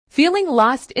Feeling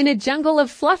lost in a jungle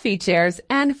of fluffy chairs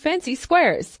and fancy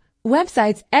squares?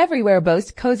 Websites everywhere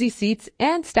boast cozy seats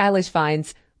and stylish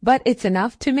finds, but it's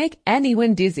enough to make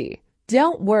anyone dizzy.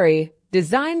 Don't worry,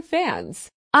 design fans.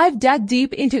 I've dug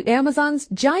deep into Amazon's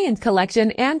giant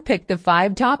collection and picked the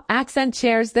 5 top accent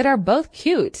chairs that are both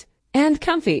cute and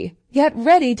comfy, yet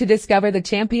ready to discover the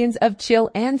champions of chill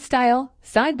and style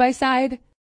side by side.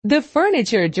 The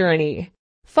Furniture Journey.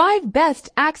 5 Best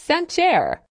Accent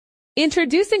Chair.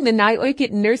 Introducing the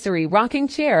NIOIIKIT Nursery Rocking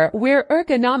Chair, where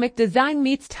ergonomic design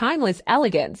meets timeless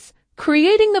elegance,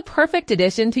 creating the perfect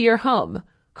addition to your home.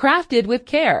 Crafted with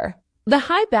care. The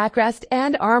high backrest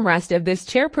and armrest of this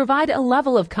chair provide a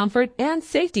level of comfort and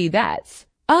safety that's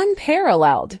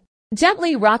unparalleled.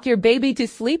 Gently rock your baby to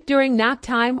sleep during nap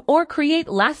time or create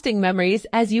lasting memories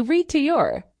as you read to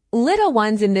your little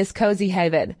ones in this cozy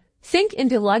haven. Sink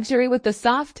into luxury with the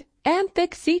soft and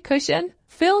thick seat cushion,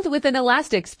 filled with an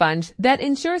elastic sponge that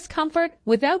ensures comfort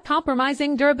without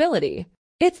compromising durability.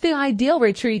 It's the ideal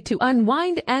retreat to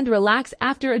unwind and relax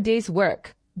after a day's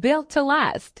work. Built to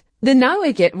last. The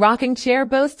NIOIIKIT Rocking Chair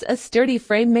boasts a sturdy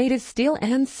frame made of steel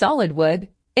and solid wood,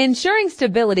 ensuring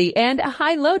stability and a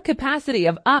high load capacity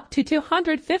of up to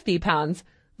 250 pounds.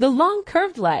 The long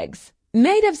curved legs,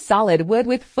 made of solid wood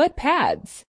with foot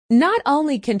pads, not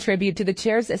only contribute to the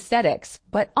chair's aesthetics,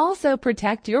 but also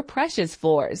protect your precious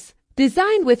floors.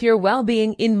 Designed with your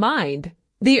well-being in mind,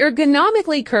 the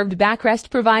ergonomically curved backrest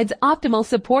provides optimal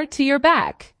support to your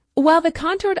back, while the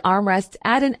contoured armrests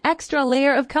add an extra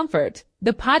layer of comfort.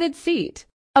 The padded seat,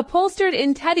 upholstered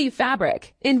in teddy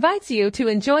fabric, invites you to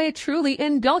enjoy a truly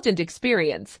indulgent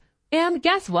experience. And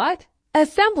guess what?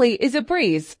 Assembly is a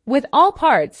breeze, with all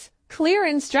parts, clear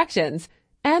instructions,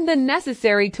 and the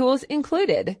necessary tools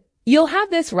included. You'll have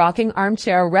this rocking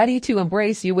armchair ready to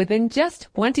embrace you within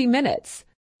just 20 minutes.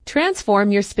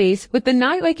 Transform your space with the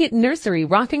NIOIIKIT Nursery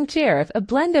Rocking Chair, a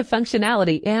blend of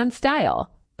functionality and style,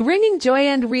 bringing joy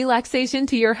and relaxation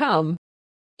to your home.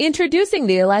 Introducing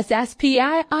the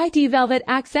LSSPAID Velvet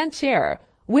Accent Chair,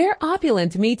 where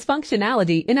opulence meets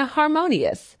functionality in a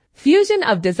harmonious fusion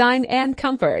of design and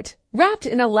comfort, wrapped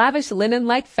in a lavish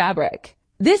linen-like fabric.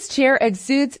 This chair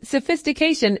exudes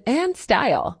sophistication and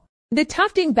style. The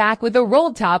tufting back with a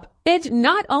rolled top edge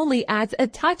not only adds a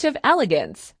touch of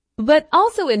elegance, but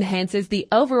also enhances the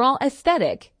overall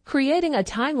aesthetic, creating a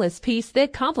timeless piece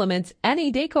that complements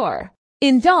any decor.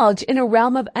 Indulge in a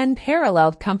realm of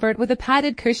unparalleled comfort with a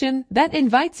padded cushion that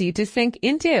invites you to sink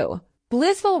into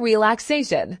blissful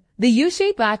relaxation. The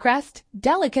U-shaped backrest,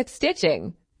 delicate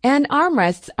stitching, and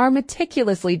armrests are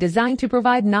meticulously designed to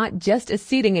provide not just a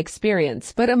seating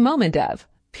experience, but a moment of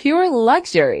pure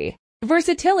luxury.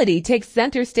 Versatility takes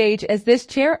center stage as this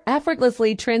chair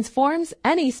effortlessly transforms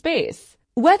any space.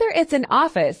 Whether it's an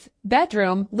office,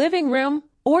 bedroom, living room,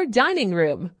 or dining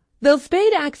room, the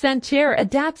SPAID Accent Chair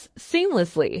adapts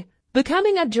seamlessly,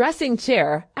 becoming a dressing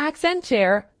chair, accent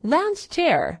chair, lounge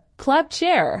chair, club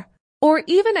chair, or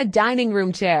even a dining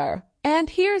room chair. And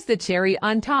here's the cherry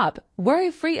on top,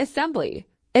 worry-free assembly,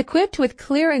 equipped with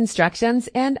clear instructions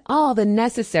and all the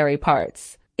necessary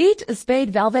parts. Each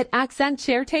SPAID Velvet Accent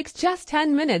Chair takes just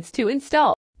 10 minutes to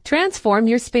install. Transform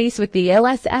your space with the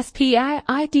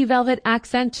LSSPAID Velvet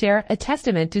Accent Chair, a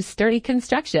testament to sturdy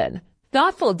construction,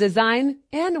 thoughtful design,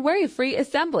 and worry-free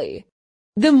assembly.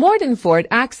 The Morden Fort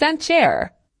Accent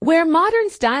Chair, where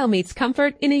modern style meets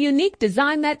comfort in a unique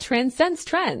design that transcends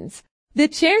trends. The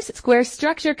chair's square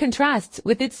structure contrasts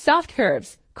with its soft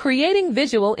curves, creating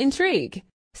visual intrigue.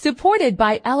 Supported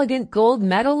by elegant gold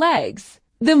metal legs,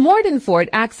 the Morden Fort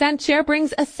Accent Chair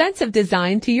brings a sense of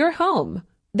design to your home.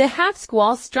 The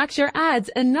half-squall structure adds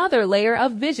another layer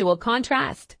of visual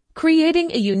contrast,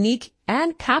 creating a unique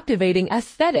and captivating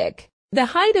aesthetic. The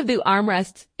height of the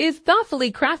armrests is thoughtfully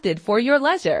crafted for your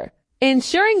leisure,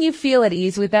 ensuring you feel at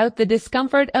ease without the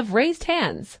discomfort of raised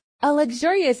hands. A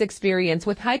luxurious experience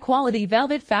with high-quality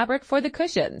velvet fabric for the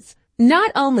cushions.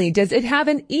 Not only does it have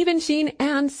an even sheen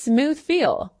and smooth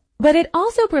feel, but it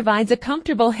also provides a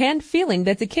comfortable hand feeling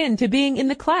that's akin to being in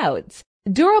the clouds.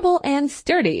 Durable and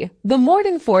sturdy, the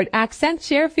Morden Fort Accent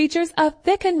Chair features a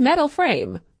thickened metal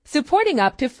frame, supporting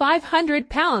up to 500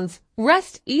 pounds.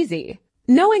 Rest easy,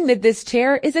 knowing that this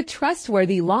chair is a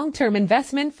trustworthy long-term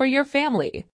investment for your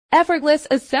family. Effortless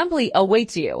assembly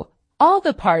awaits you. All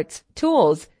the parts,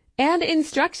 tools, and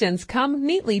instructions come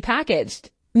neatly packaged,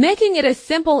 making it a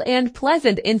simple and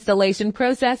pleasant installation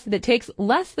process that takes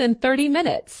less than 30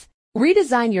 minutes.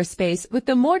 Redesign your space with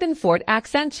the Morden Fort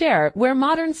Accent Chair, where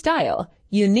modern style,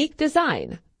 unique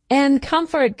design, and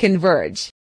comfort converge.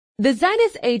 The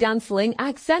ZINUS Aidan Sling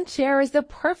Accent Chair is the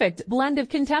perfect blend of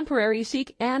contemporary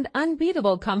chic and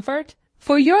unbeatable comfort,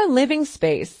 for your living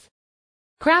space.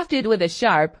 Crafted with a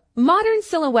sharp, modern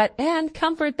silhouette and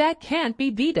comfort that can't be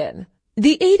beaten,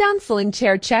 the Aidan Sling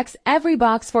chair checks every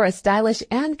box for a stylish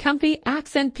and comfy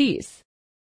accent piece.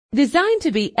 Designed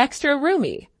to be extra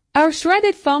roomy, our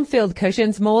shredded foam-filled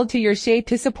cushions mold to your shape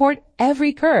to support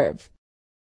every curve.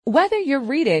 Whether you're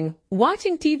reading,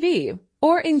 watching TV,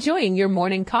 or enjoying your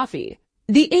morning coffee,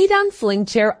 the Aidan Sling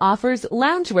chair offers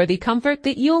lounge-worthy comfort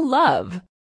that you'll love.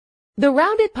 The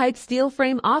rounded pipe steel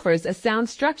frame offers a sound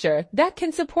structure that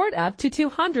can support up to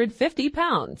 250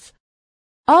 pounds.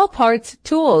 All parts,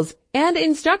 tools, and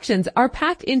instructions are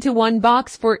packed into one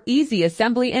box for easy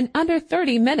assembly in under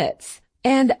 30 minutes.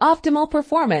 And optimal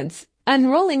performance,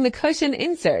 unrolling the cushion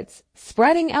inserts,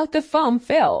 spreading out the foam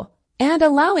fill, and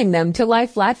allowing them to lie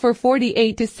flat for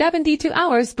 48 to 72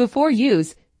 hours before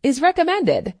use is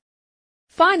recommended.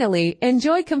 Finally,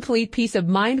 enjoy complete peace of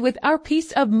mind with our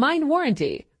Peace of Mind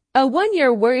warranty. A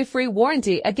 1-year worry-free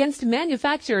warranty against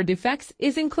manufacturer defects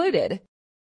is included.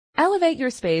 Elevate your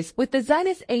space with the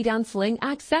ZINUS Aidan Sling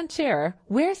Accent Chair,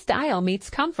 where style meets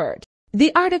comfort.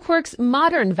 The Artechworks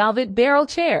Morden Velvet Barrel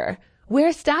Chair,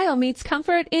 where style meets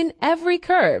comfort in every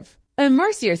curve.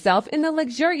 Immerse yourself in the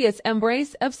luxurious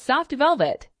embrace of soft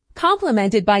velvet,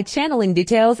 complemented by channeling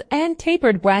details and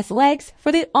tapered brass legs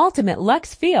for the ultimate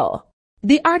luxe feel.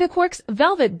 The Artechworks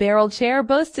Velvet Barrel Chair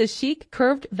boasts a chic,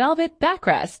 curved velvet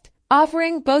backrest,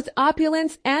 offering both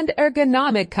opulence and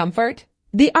ergonomic comfort.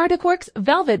 The Artechworks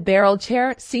Velvet Barrel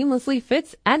Chair seamlessly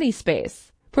fits any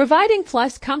space, providing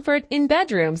plush comfort in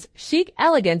bedrooms, chic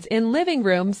elegance in living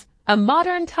rooms, a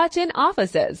modern touch in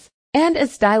offices, and a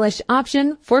stylish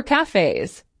option for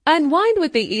cafes. Unwind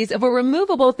with the ease of a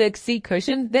removable thick seat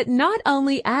cushion that not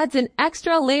only adds an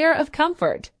extra layer of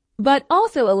comfort, but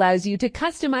also allows you to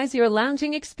customize your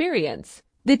lounging experience.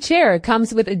 The chair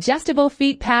comes with adjustable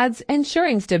feet pads,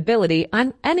 ensuring stability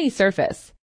on any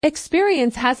surface.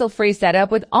 Experience hassle-free setup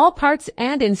with all parts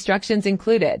and instructions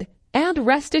included, and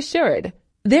rest assured,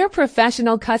 their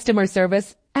professional customer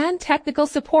service and technical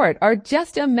support are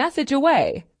just a message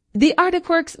away. The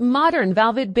Artechworks Modern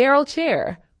Velvet Barrel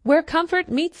Chair, where comfort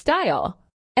meets style,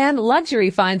 and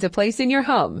luxury finds a place in your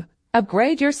home.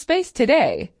 Upgrade your space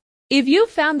today. If you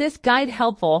found this guide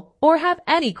helpful or have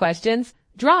any questions,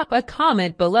 drop a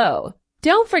comment below.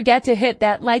 Don't forget to hit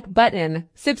that like button,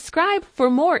 subscribe for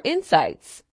more insights.